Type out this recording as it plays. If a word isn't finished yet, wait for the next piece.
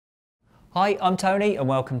Hi, I'm Tony and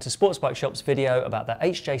welcome to Sports Bike Shop's video about the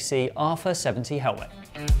HJC RPHA-70 helmet.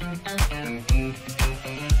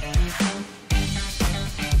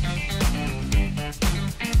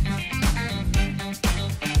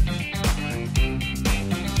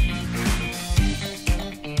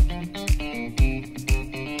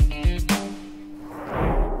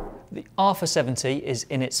 The RPHA-70 is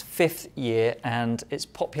in its 5th year and its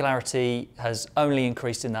popularity has only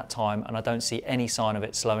increased in that time, and I don't see any sign of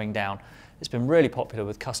it slowing down. It's been really popular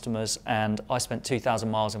with customers, and I spent 2,000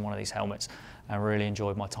 miles in one of these helmets and really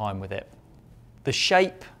enjoyed my time with it. The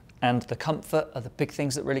shape and the comfort are the big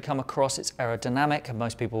things that really come across. It's aerodynamic, and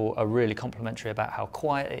most people are really complimentary about how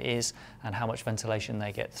quiet it is and how much ventilation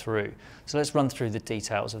they get through. So let's run through the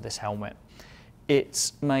details of this helmet.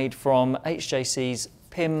 It's made from HJC's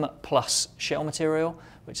PIM Plus shell material,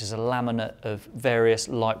 which is a laminate of various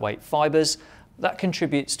lightweight fibres. That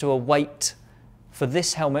contributes to a weight for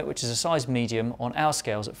this helmet, which is a size medium, on our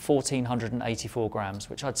scales at 1,484 grams,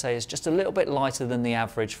 which I'd say is just a little bit lighter than the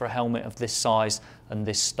average for a helmet of this size and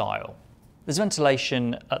this style. There's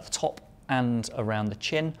ventilation at the top and around the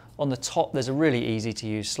chin. On the top, there's a really easy to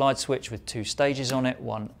use slide switch with 2 stages on it,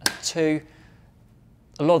 1 and 2.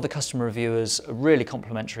 A lot of the customer reviewers are really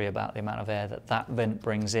complimentary about the amount of air that vent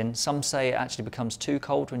brings in. Some say it actually becomes too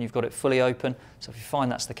cold when you've got it fully open. So if you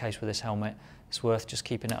find that's the case with this helmet, it's worth just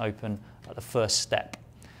keeping it open at the first step.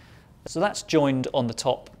 So that's joined on the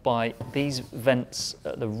top by these vents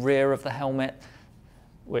at the rear of the helmet,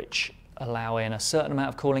 which allow in a certain amount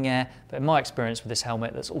of cooling air. But in my experience with this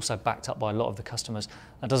helmet, that's also backed up by a lot of the customers,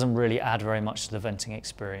 that doesn't really add very much to the venting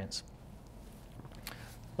experience.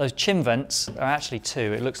 Those chin vents are actually 2.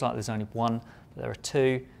 It looks like there's only 1, but there are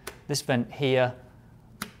 2. This vent here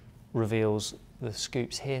reveals the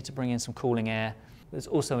scoops here to bring in some cooling air. There's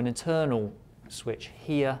also an internal switch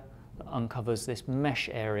here that uncovers this mesh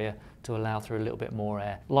area to allow through a little bit more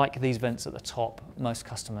air. Like these vents at the top, most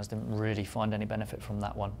customers didn't really find any benefit from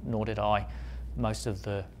that one, nor did I. Most of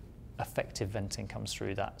the effective venting comes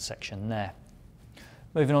through that section there.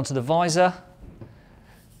 Moving on to the visor.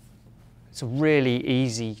 It's a really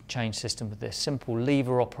easy change system with this simple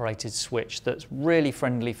lever operated switch that's really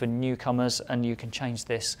friendly for newcomers, and you can change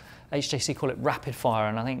this. HJC call it rapid fire,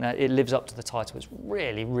 and I think that it lives up to the title. It's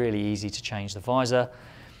really, really easy to change the visor.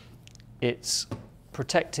 It's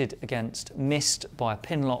protected against mist by a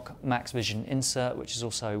Pinlock Max Vision insert, which is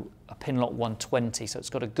also a Pinlock 120, so it's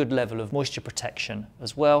got a good level of moisture protection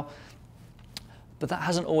as well. But that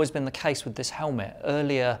hasn't always been the case with this helmet.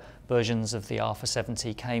 Earlier versions of the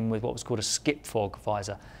RPHA-70 came with what was called a skip fog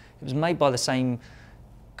visor. It was made by the same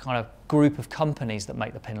kind of group of companies that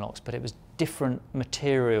make the Pinlocks, but it was different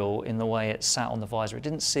material in the way it sat on the visor. It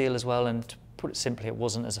didn't seal as well, and to put it simply, it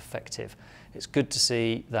wasn't as effective. It's good to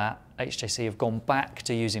see that HJC have gone back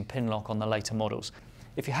to using Pinlock on the later models.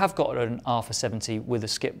 If you have got an RPHA-70 with a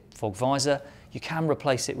skip fog visor, you can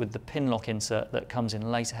replace it with the Pinlock insert that comes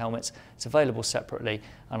in later helmets. It's available separately,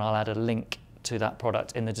 and I'll add a link to that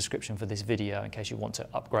product in the description for this video in case you want to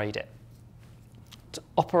upgrade it. To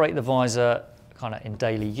operate the visor kind of in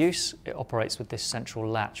daily use, it operates with this central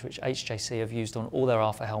latch, which HJC have used on all their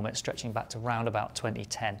RPHA helmets stretching back to around about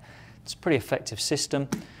 2010. It's a pretty effective system.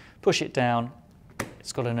 Push it down,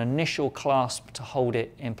 it's got an initial clasp to hold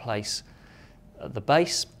it in place at the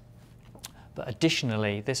base, but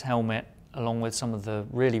additionally this helmet, along with some of the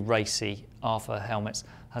really racy RPHA helmets,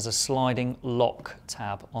 has a sliding lock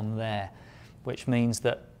tab on there, which means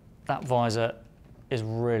that that visor is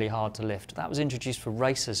really hard to lift. That was introduced for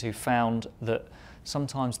racers who found that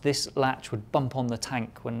sometimes this latch would bump on the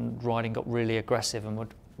tank when riding got really aggressive and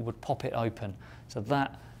would pop it open. So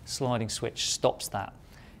that sliding switch stops that.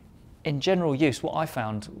 In general use, what I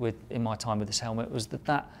found in my time with this helmet was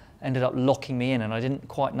that ended up locking me in, and I didn't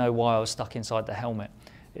quite know why I was stuck inside the helmet.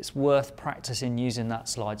 It's worth practicing using that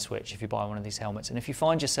slide switch if you buy one of these helmets. And if you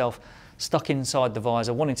find yourself stuck inside the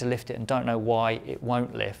visor wanting to lift it and don't know why it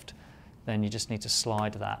won't lift, then you just need to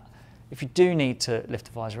slide that. If you do need to lift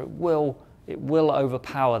the visor, it will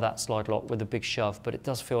overpower that slide lock with a big shove, but it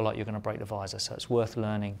does feel like you're going to break the visor, so it's worth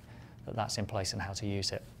learning that that's in place and how to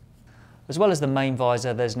use it. As well as the main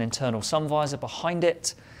visor, there's an internal sun visor behind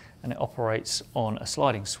it, and it operates on a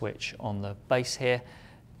sliding switch on the base here.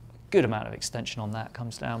 Good amount of extension on that,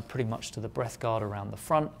 comes down pretty much to the breath guard around the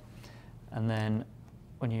front, and then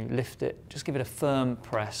when you lift it, just give it a firm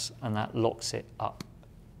press and that locks it up.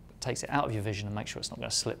 It takes it out of your vision and makes sure it's not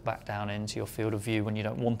going to slip back down into your field of view when you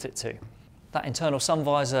don't want it to. That internal sun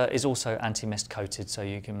visor is also anti-mist coated, so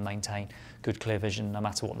you can maintain good clear vision no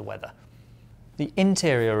matter what the weather. The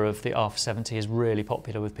interior of the RPHA-70 is really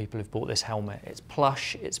popular with people who've bought this helmet. It's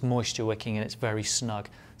plush, it's moisture wicking, and it's very snug.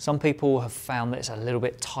 Some people have found that it's a little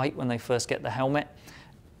bit tight when they first get the helmet,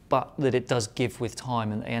 but that it does give with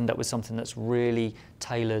time and they end up with something that's really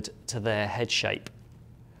tailored to their head shape.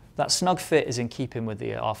 That snug fit is in keeping with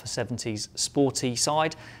the RPHA-70's sporty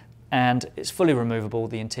side, and it's fully removable,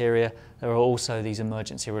 the interior. There are also these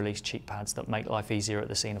emergency release cheek pads that make life easier at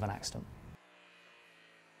the scene of an accident.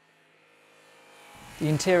 The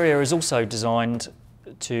interior is also designed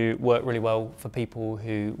to work really well for people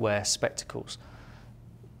who wear spectacles.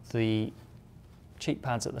 The cheek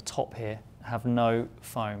pads at the top here have no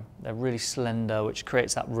foam. They're really slender, which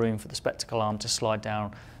creates that room for the spectacle arm to slide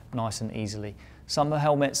down nice and easily. Some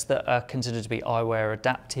helmets that are considered to be eyewear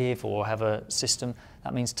adaptive or have a system,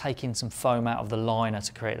 that means taking some foam out of the liner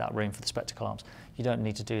to create that room for the spectacle arms. You don't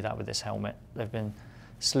need to do that with this helmet. They've been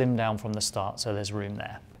slimmed down from the start, so there's room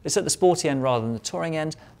there. It's at the sporty end rather than the touring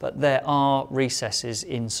end, but there are recesses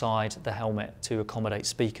inside the helmet to accommodate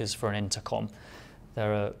speakers for an intercom.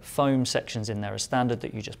 There are foam sections in there as standard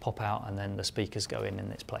that you just pop out and then the speakers go in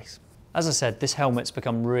its place. As I said, this helmet's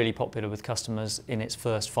become really popular with customers in its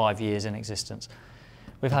first 5 years in existence.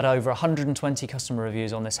 We've had over 120 customer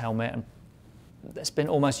reviews on this helmet and there's been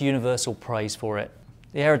almost universal praise for it.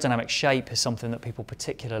 The aerodynamic shape is something that people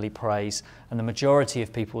particularly praise, and the majority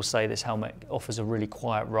of people say this helmet offers a really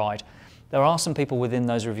quiet ride. There are some people within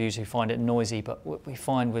those reviews who find it noisy, but what we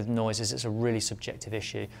find with noise is it's a really subjective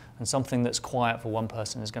issue, and something that's quiet for one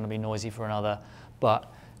person is going to be noisy for another,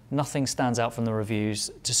 but nothing stands out from the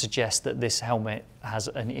reviews to suggest that this helmet has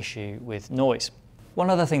an issue with noise. One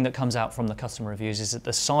other thing that comes out from the customer reviews is that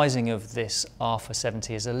the sizing of this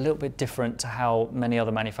RPHA-70 is a little bit different to how many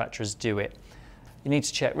other manufacturers do it. You need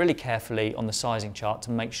to check really carefully on the sizing chart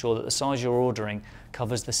to make sure that the size you're ordering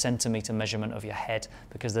covers the centimetre measurement of your head,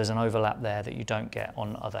 because there's an overlap there that you don't get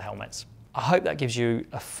on other helmets. I hope that gives you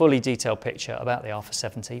a fully detailed picture about the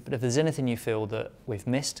RPHA-70, but if there's anything you feel that we've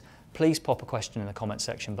missed, please pop a question in the comment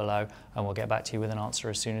section below and we'll get back to you with an answer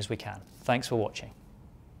as soon as we can. Thanks for watching.